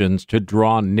Christians to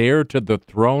draw near to the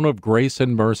throne of grace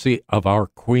and mercy of our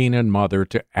Queen and Mother,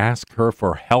 to ask her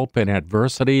for help in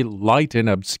adversity, light in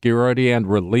obscurity, and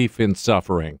relief in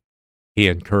suffering. He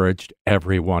encouraged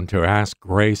everyone to ask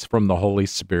grace from the Holy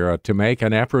Spirit, to make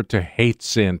an effort to hate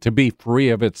sin, to be free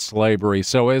of its slavery,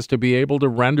 so as to be able to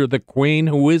render the Queen,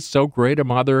 who is so great a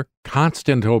mother,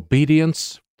 constant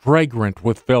obedience, fragrant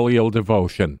with filial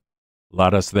devotion.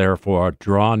 Let us therefore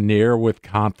draw near with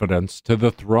confidence to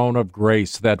the throne of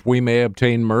grace, that we may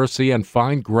obtain mercy and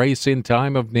find grace in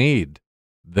time of need.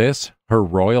 This, her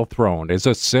royal throne, is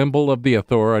a symbol of the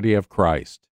authority of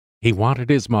Christ. He wanted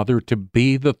his mother to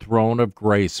be the throne of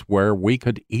grace, where we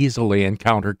could easily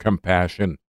encounter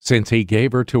compassion, since he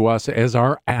gave her to us as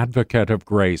our advocate of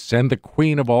grace and the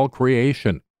Queen of all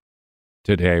creation.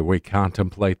 Today we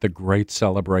contemplate the great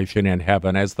celebration in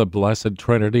heaven as the Blessed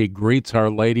Trinity greets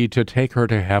Our Lady to take her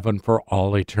to heaven for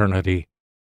all eternity.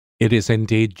 It is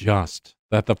indeed just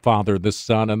that the Father, the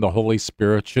Son, and the Holy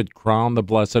Spirit should crown the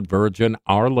Blessed Virgin,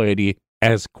 Our Lady,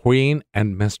 as Queen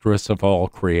and Mistress of all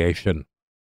creation.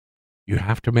 You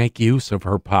have to make use of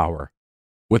her power.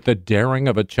 With the daring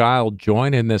of a child,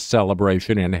 join in this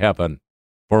celebration in heaven.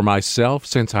 For myself,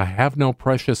 since I have no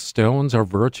precious stones or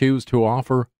virtues to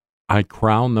offer, I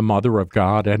crown the Mother of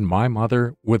God and my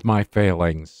mother with my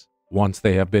failings, once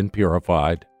they have been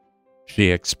purified.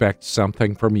 She expects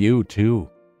something from you, too.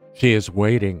 She is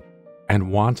waiting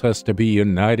and wants us to be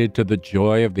united to the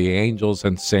joy of the angels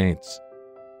and saints.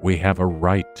 We have a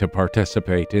right to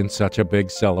participate in such a big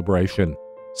celebration,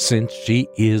 since she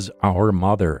is our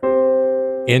mother.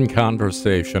 In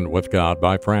Conversation with God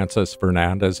by Francis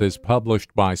Fernandez is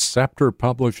published by Scepter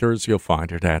Publishers. You'll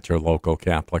find it at your local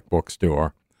Catholic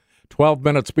bookstore. 12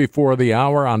 minutes before the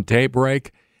hour on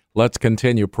Daybreak. Let's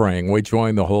continue praying. We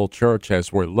join the whole church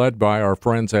as we're led by our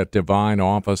friends at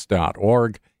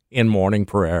divineoffice.org in morning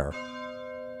prayer.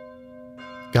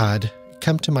 God,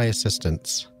 come to my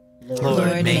assistance.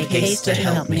 Lord, make haste to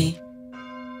help me.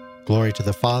 Glory to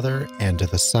the Father, and to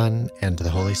the Son, and to the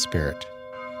Holy Spirit.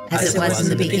 As it was in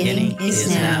the beginning, is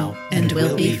now, and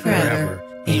will be forever.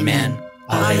 Amen.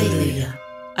 Alleluia.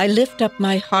 I lift up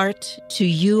my heart to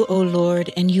you, O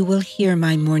Lord, and you will hear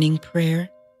my morning prayer.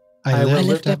 I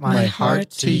lift up my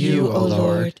heart to you, O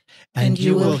Lord, and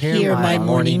you will hear my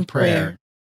morning prayer.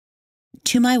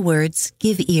 To my words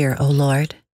give ear, O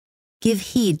Lord. Give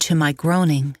heed to my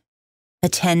groaning.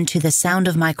 Attend to the sound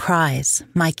of my cries,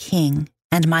 my King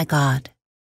and my God.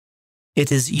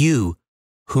 It is you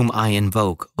whom I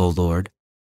invoke, O Lord.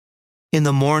 In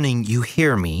the morning you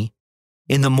hear me.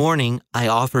 In the morning I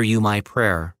offer you my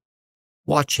prayer,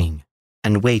 watching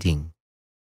and waiting.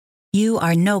 You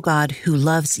are no God who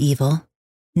loves evil.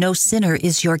 No sinner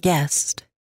is your guest.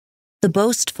 The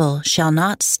boastful shall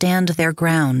not stand their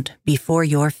ground before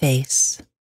your face.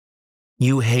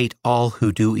 You hate all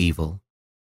who do evil.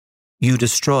 You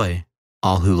destroy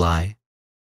all who lie.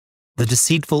 The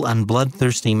deceitful and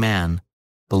bloodthirsty man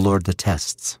the Lord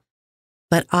detests.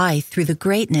 But I, through the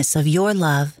greatness of your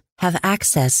love, have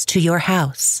access to your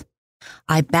house.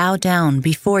 I bow down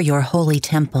before your holy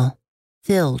temple,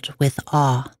 filled with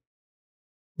awe.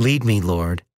 Lead me,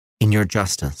 Lord, in your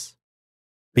justice.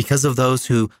 Because of those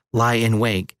who lie in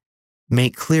wait,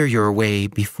 make clear your way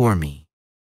before me.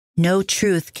 No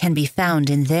truth can be found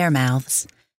in their mouths.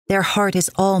 Their heart is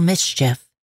all mischief,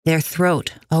 their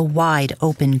throat a wide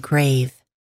open grave,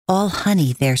 all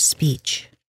honey their speech.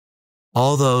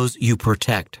 All those you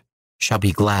protect shall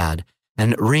be glad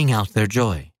and ring out their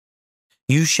joy.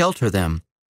 You shelter them,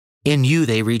 in you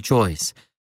they rejoice,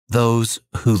 those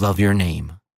who love your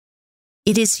name.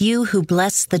 It is you who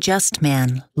bless the just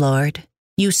man, Lord.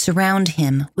 You surround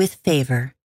him with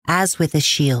favor, as with a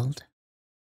shield.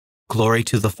 Glory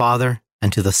to the Father,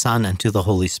 and to the Son, and to the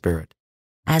Holy Spirit.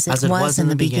 As it was in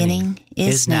the beginning,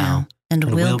 is now, and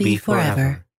will be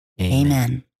forever.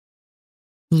 Amen.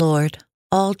 Lord,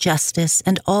 all justice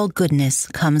and all goodness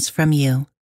comes from you.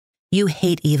 You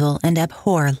hate evil and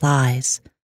abhor lies.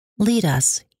 Lead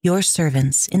us, your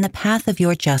servants, in the path of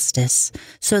your justice,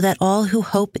 so that all who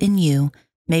hope in you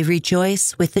may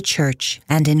rejoice with the church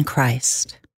and in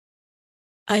Christ.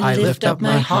 I lift up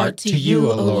my heart to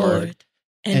you, O Lord,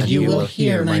 and you will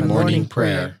hear my morning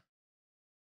prayer.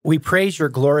 We praise your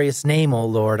glorious name, O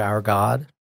Lord, our God.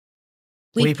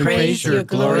 We praise your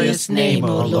glorious name,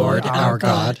 O Lord, our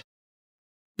God.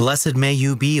 Blessed may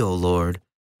you be, O Lord,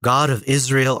 God of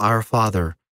Israel, our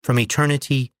Father, from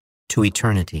eternity to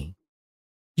eternity.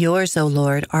 Yours, O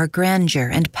Lord, are grandeur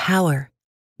and power,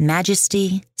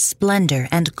 majesty, splendor,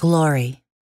 and glory.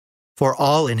 For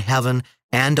all in heaven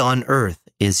and on earth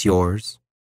is yours.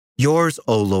 Yours,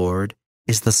 O Lord,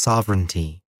 is the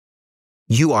sovereignty.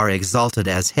 You are exalted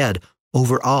as head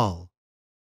over all.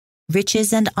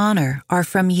 Riches and honor are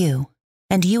from you,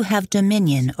 and you have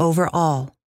dominion over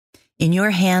all. In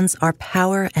your hands are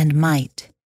power and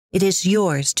might. It is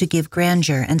yours to give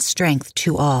grandeur and strength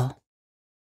to all.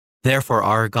 Therefore,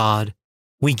 our God,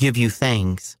 we give you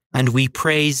thanks, and we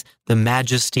praise the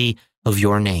majesty of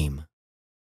your name.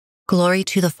 Glory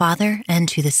to the Father, and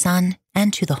to the Son,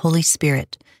 and to the Holy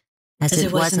Spirit, as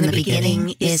it was in the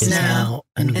beginning, is now,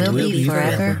 and will be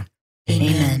forever.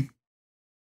 Amen.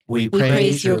 We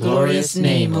praise your glorious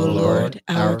name, O Lord,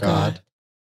 our God.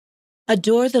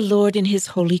 Adore the Lord in his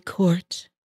holy court.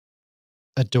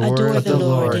 Adore the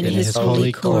Lord in his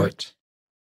holy court.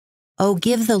 O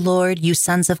give the Lord, you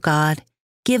sons of God,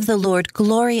 give the Lord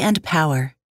glory and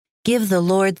power. Give the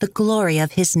Lord the glory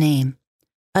of his name.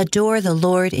 Adore the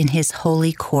Lord in his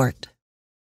holy court.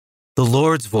 The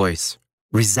Lord's voice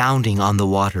resounding on the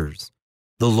waters,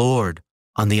 the Lord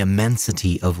on the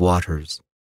immensity of waters.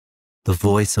 The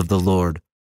voice of the Lord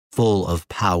full of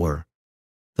power,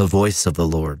 the voice of the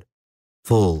Lord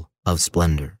full of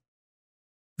splendor.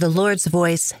 The Lord's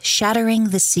voice shattering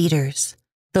the cedars.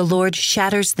 The Lord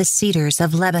shatters the cedars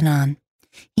of Lebanon.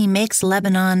 He makes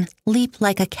Lebanon leap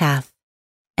like a calf,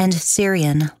 and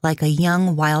Syrian like a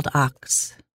young wild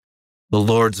ox. The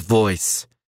Lord's voice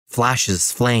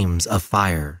flashes flames of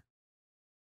fire.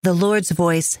 The Lord's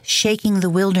voice shaking the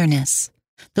wilderness.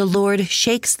 The Lord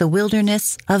shakes the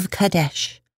wilderness of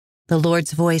Kadesh. The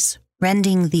Lord's voice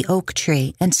rending the oak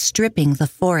tree and stripping the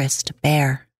forest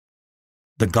bare.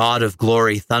 The God of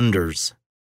glory thunders.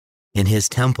 In his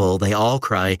temple they all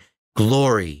cry,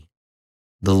 Glory!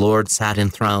 The Lord sat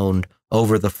enthroned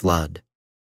over the flood.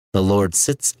 The Lord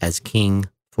sits as king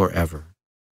forever.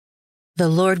 The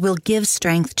Lord will give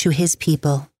strength to his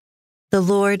people. The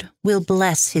Lord will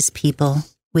bless his people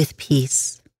with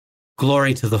peace.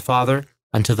 Glory to the Father,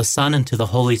 and to the Son, and to the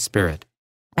Holy Spirit.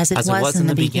 As it was in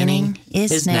the beginning,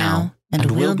 is now,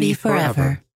 and will be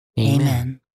forever.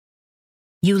 Amen.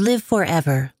 You live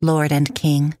forever, Lord and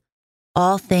King.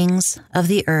 All things of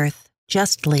the earth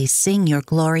justly sing your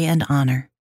glory and honor.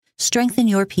 Strengthen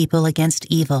your people against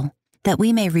evil, that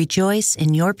we may rejoice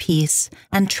in your peace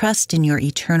and trust in your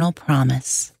eternal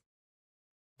promise.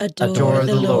 Adore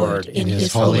the Lord in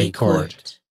his holy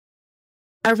court.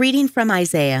 A reading from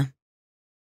Isaiah.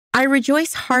 I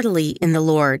rejoice heartily in the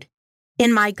Lord.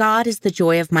 In my God is the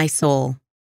joy of my soul.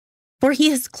 For he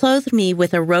has clothed me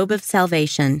with a robe of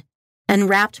salvation and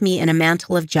wrapped me in a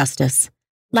mantle of justice,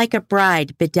 like a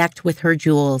bride bedecked with her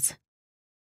jewels.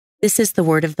 This is the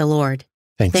word of the Lord.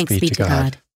 Thanks be to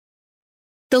God.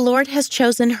 The Lord has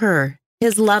chosen her,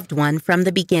 his loved one, from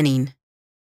the beginning.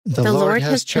 The Lord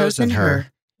has chosen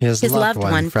her, his loved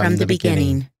one, from the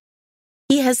beginning.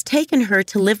 He has taken her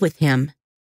to live with him,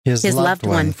 his loved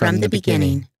one, from the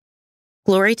beginning.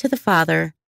 Glory to the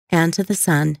Father, and to the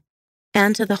Son,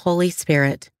 and to the Holy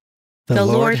Spirit. The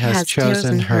Lord has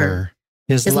chosen her,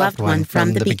 his loved one,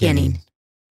 from the beginning.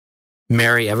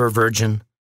 Mary, ever Virgin,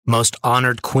 most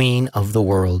honored Queen of the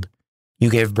world, you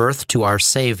gave birth to our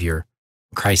Savior,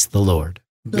 Christ the Lord.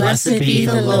 Blessed be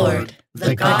the Lord,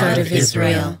 the God of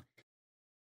Israel.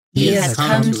 He has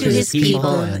come to his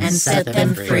people and set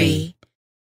them free.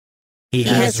 He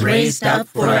has raised up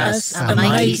for us a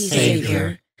mighty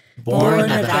Savior, born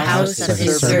of the house of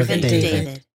his servant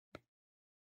David.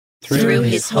 Through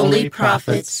his holy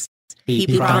prophets,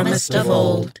 he promised of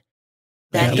old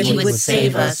that he would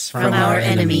save us from our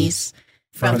enemies,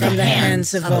 from the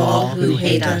hands of all who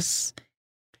hate us.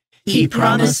 He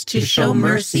promised to show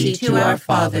mercy to our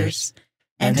fathers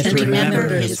and to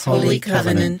remember his holy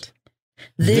covenant.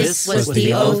 This was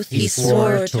the oath he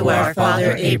swore to our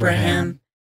father Abraham,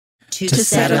 to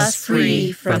set us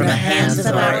free from the hands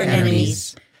of our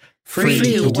enemies, free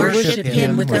to worship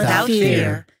him without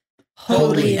fear,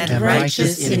 holy and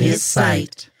righteous in his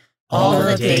sight, all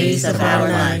the days of our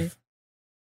life.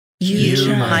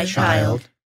 You, my child,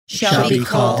 shall be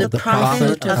called the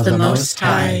prophet of the Most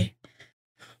High,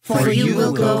 for you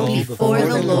will go before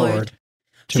the Lord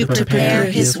to prepare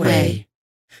his way,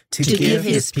 to give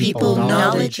his people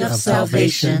knowledge of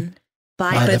salvation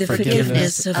by the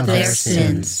forgiveness of their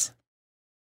sins.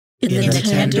 In the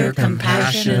tender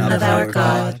compassion of our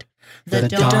God, the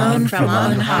dawn from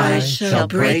on high shall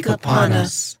break upon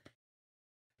us,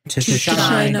 to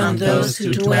shine on those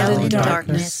who dwell in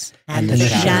darkness and the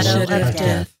shadow of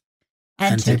death,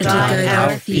 and to guide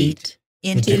our feet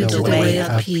into the way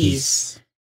of peace.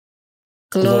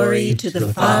 Glory to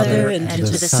the Father, and to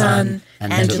the Son,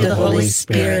 and to the Holy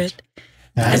Spirit,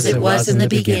 as it was in the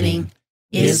beginning,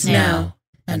 is now,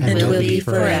 and will be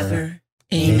forever.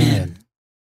 Amen.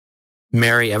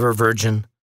 Mary, ever Virgin,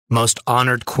 most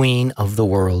honored Queen of the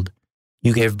world,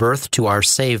 you gave birth to our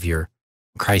Savior,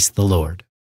 Christ the Lord.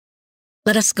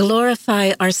 Let us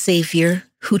glorify our Savior,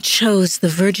 who chose the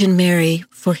Virgin Mary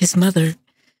for his mother.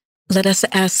 Let us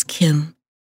ask him,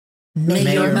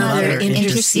 May your mother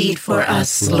intercede for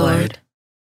us, Lord.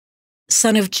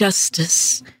 Son of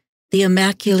Justice, the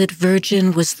Immaculate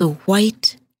Virgin was the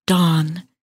white dawn,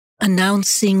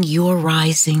 announcing your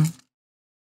rising.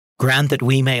 Grant that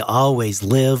we may always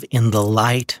live in the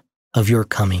light of your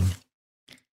coming.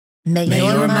 May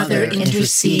your mother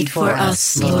intercede for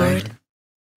us, Lord.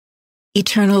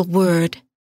 Eternal Word,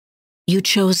 you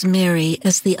chose Mary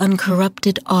as the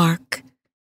uncorrupted ark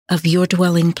of your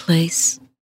dwelling place.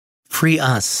 Free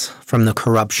us from the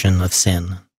corruption of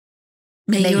sin.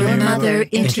 May your mother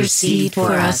intercede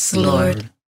for us, Lord.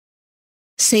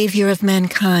 Savior of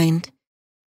mankind,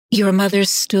 your mother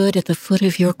stood at the foot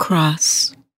of your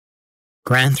cross.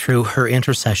 Grant through her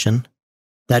intercession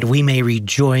that we may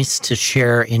rejoice to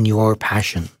share in your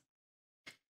passion.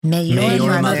 May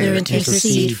your mother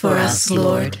intercede for us,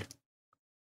 Lord.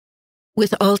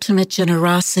 With ultimate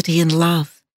generosity and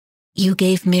love, you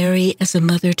gave Mary as a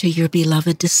mother to your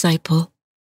beloved disciple.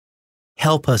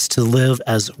 Help us to live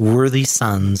as worthy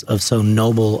sons of so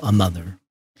noble a mother.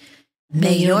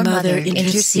 May your mother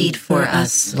intercede for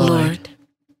us, Lord.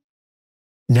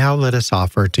 Now let us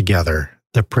offer together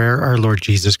the prayer our Lord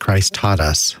Jesus Christ taught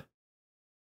us.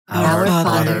 Our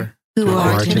Father, who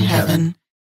art in heaven,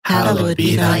 hallowed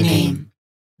be thy name.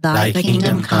 Thy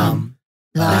kingdom come,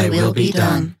 thy will be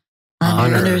done,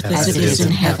 on earth as it is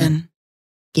in heaven.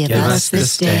 Give us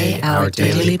this day our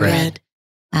daily bread,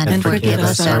 and forgive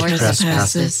us our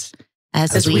trespasses,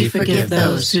 as we forgive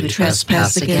those who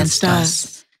trespass against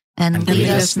us. And lead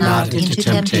us not into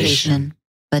temptation,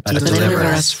 but deliver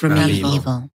us from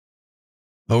evil.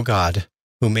 O God,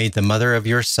 who made the mother of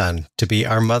your Son to be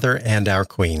our mother and our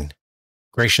Queen,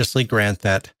 graciously grant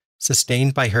that,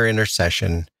 sustained by her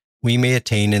intercession, we may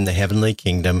attain in the heavenly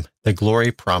kingdom the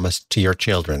glory promised to your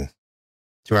children.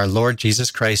 Through our Lord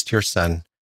Jesus Christ, your Son,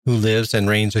 who lives and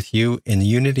reigns with you in the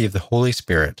unity of the Holy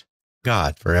Spirit,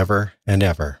 God, forever and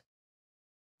ever.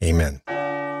 Amen.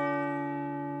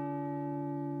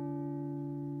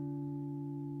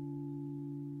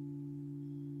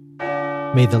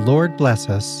 May the Lord bless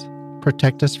us,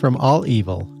 protect us from all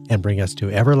evil, and bring us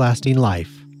to everlasting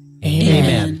life.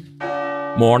 Amen.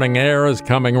 Morning Air is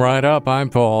coming right up. I'm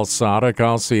Paul Sadek.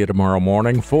 I'll see you tomorrow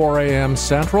morning, 4 a.m.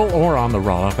 Central, or on the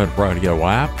Relevant Radio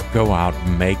app. Go out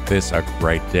and make this a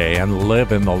great day and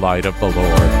live in the light of the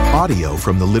Lord. Audio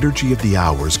from the Liturgy of the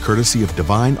Hours, courtesy of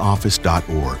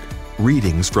DivineOffice.org.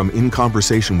 Readings from In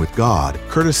Conversation with God,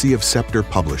 courtesy of Scepter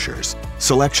Publishers.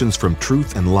 Selections from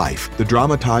Truth and Life, the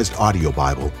dramatized audio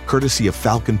Bible, courtesy of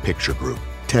Falcon Picture Group.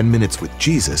 10 Minutes with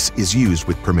Jesus is used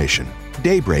with permission.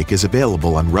 Daybreak is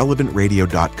available on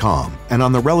RelevantRadio.com and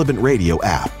on the Relevant Radio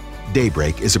app.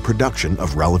 Daybreak is a production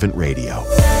of Relevant Radio.